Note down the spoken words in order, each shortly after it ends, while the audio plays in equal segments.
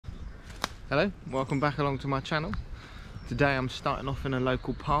Hello, welcome back along to my channel. Today I'm starting off in a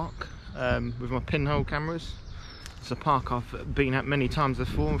local park with my pinhole cameras. It's a park I've been at many times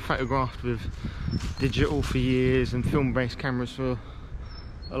before and photographed with digital for years and film-based cameras for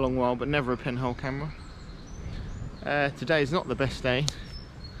a long while, but never a pinhole camera. Today is not the best day.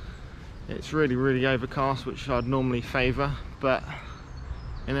 It's really overcast, which I'd normally favour, but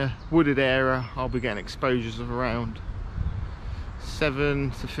in a wooded area I'll be getting exposures of around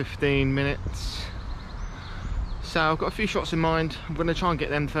 7 to 15 minutes. So I've got a few shots in mind. I'm going to try and get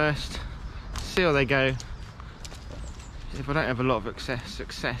them first, see how they go. If I don't have a lot of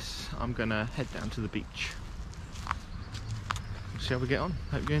success, I'm going to head down to the beach. See how we get on.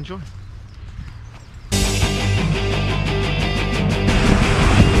 Hope you enjoy.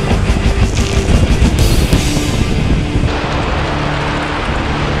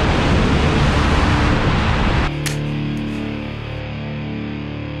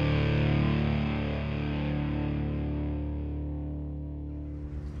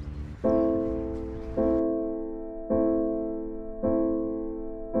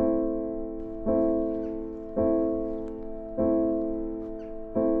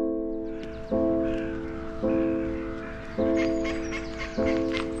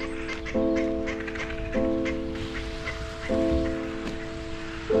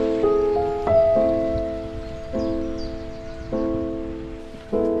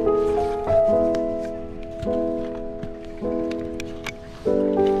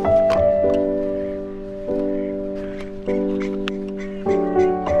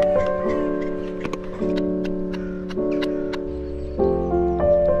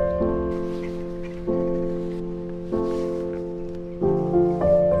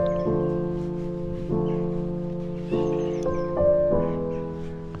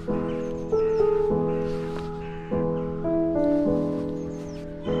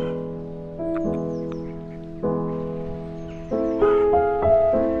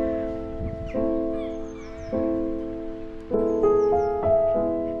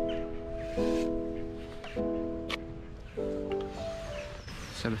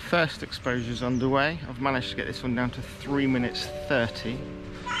 So the first exposure is underway. I've managed to get this one down to 3 minutes 30.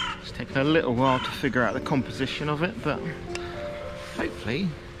 It's taken a little while to figure out the composition of it, but hopefully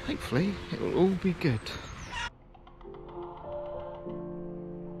it will all be good.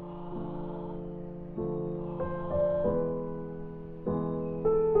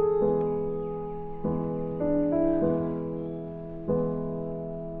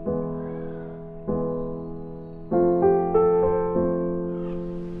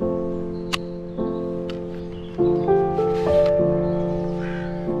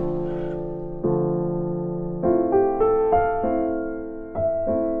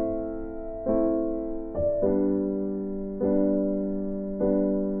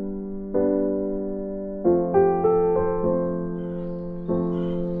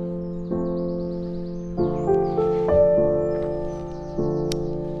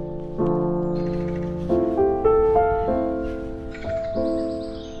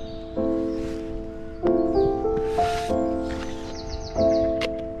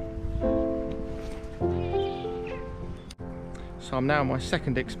 So I'm now on my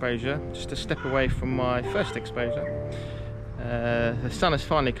second exposure, just a step away from my first exposure. The sun has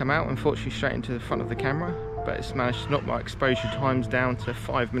finally come out, unfortunately straight into the front of the camera, but it's managed to knock my exposure times down to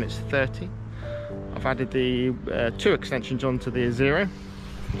 5 minutes 30. I've added the 2 extensions onto the 0.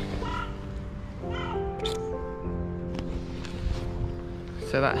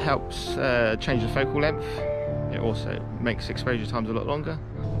 So that helps change the focal length. It also makes exposure times a lot longer.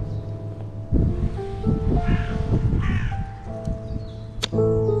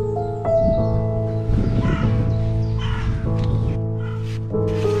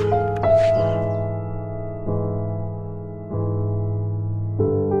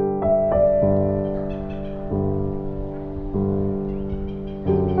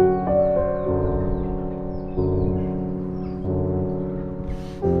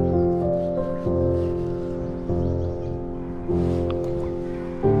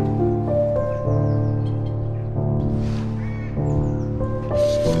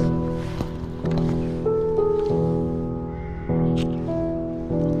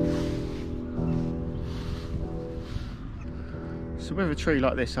 So with a tree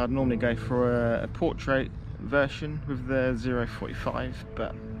like this, I'd normally go for a portrait version with the 0.45,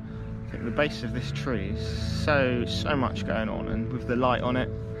 but I think the base of this tree is so much going on, and with the light on it,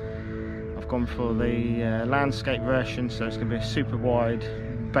 I've gone for the landscape version, so it's going to be a super wide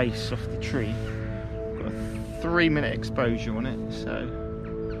base off the tree. Got a 3 minute exposure on it, so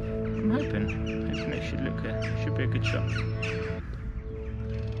I'm hoping it should look good. Should be a good shot.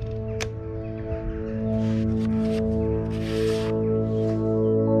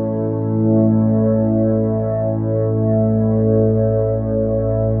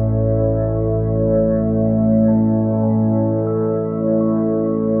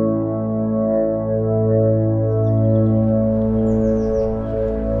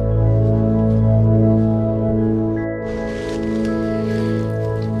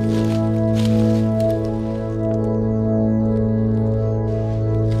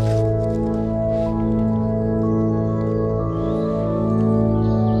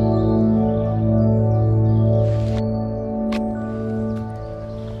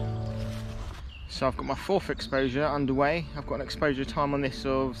 my fourth exposure underway. I've got an exposure time on this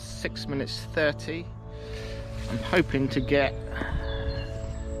of 6 minutes 30. I'm hoping to get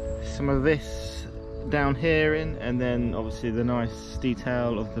some of this down here in, and then obviously the nice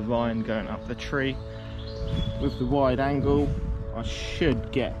detail of the vine going up the tree. With the wide angle, I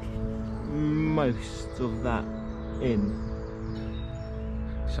should get most of that in.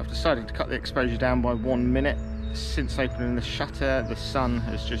 So I've decided to cut the exposure down by 1 minute. Since opening the shutter, the sun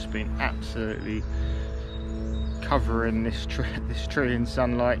has just been absolutely covering this tree in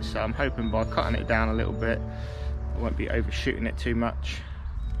sunlight, so I'm hoping by cutting it down a little bit I won't be overshooting it too much.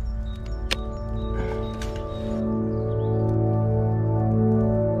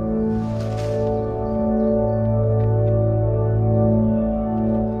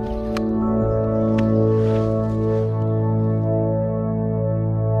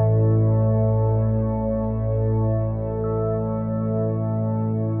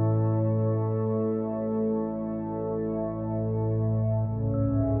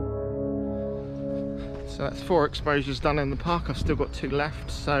 So that's 4 exposures done in the park. I've still got 2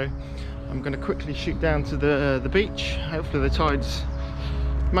 left, so I'm going to quickly shoot down to the beach. Hopefully the tide's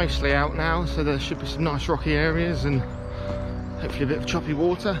mostly out now, so there should be some nice rocky areas and hopefully a bit of choppy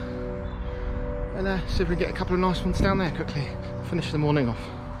water, and see if we can get a couple of nice ones down there quickly. Finish the morning off.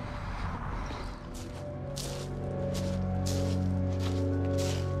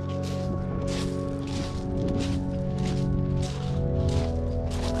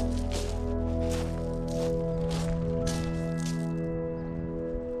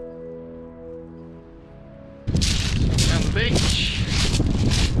 Beach.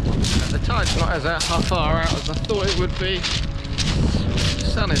 The tide's not as far out as I thought it would be.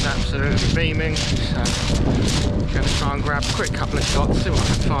 The sun is absolutely beaming, so I'm going to try and grab a quick couple of shots, see what I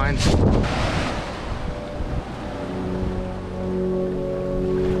can find.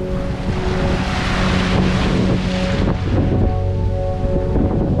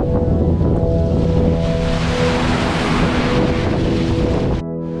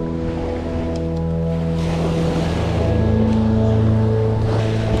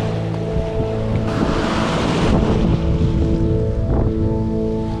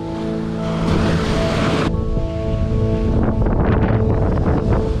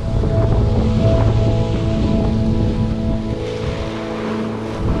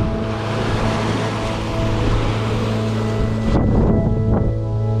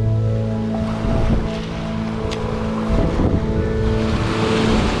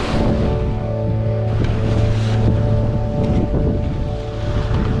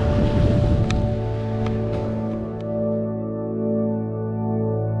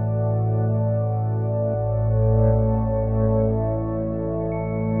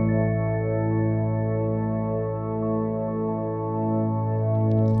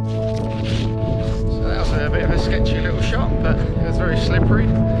 Sketchy little shot, but it was very slippery.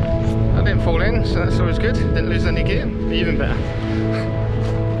 I didn't fall in, so that's always good. Didn't lose any gear, even better.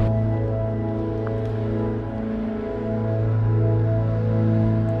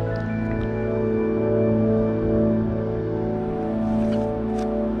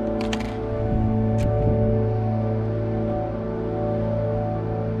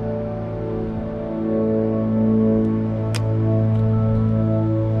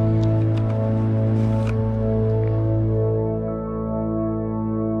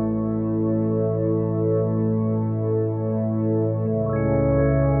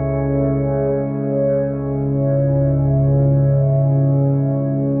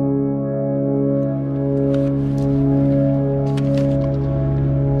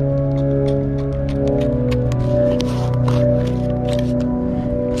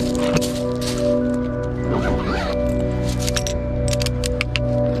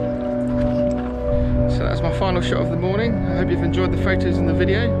 Final shot of the morning. I hope you've enjoyed the photos in the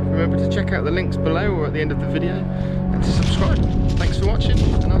video. Remember to check out the links below or at the end of the video and to subscribe. Thanks for watching,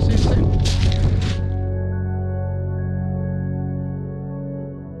 and I'll see you soon.